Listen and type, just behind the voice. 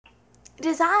It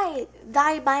is I,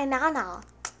 thy banana.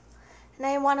 And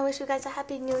I want to wish you guys a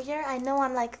happy new year. I know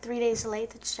I'm like 3 days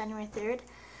late. It's January 3rd.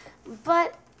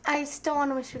 But I still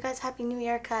want to wish you guys a happy new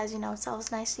year because, you know, it's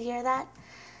always nice to hear that.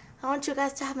 I want you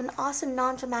guys to have an awesome,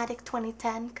 non-dramatic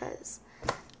 2010 because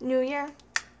New Year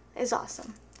is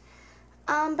awesome.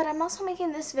 But I'm also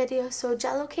making this video so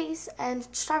Jello Case and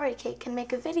Strawberry Cake can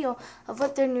make a video of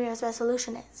what their New Year's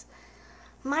resolution is.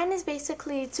 Mine is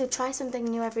basically to try something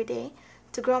new every day,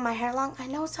 to grow my hair long. I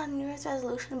know it's not a New Year's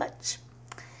resolution, but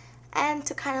and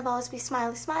to kind of always be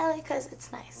smiley because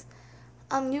it's nice.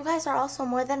 You guys are also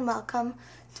more than welcome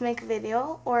to make a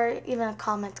video or even a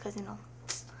comment because, you know.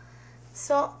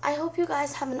 So I hope you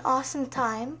guys have an awesome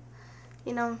time.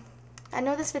 You know, I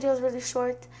know this video is really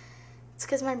short. It's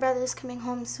because my brother is coming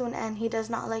home soon and he does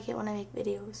not like it when I make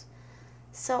videos.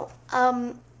 So,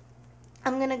 I'm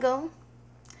gonna go.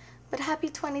 But happy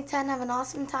 2010, have an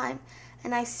awesome time.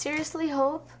 And I seriously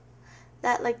hope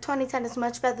that like 2010 is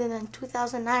much better than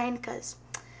 2009 because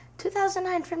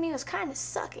 2009 for me was kind of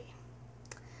sucky.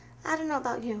 I don't know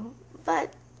about you,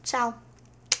 but ciao.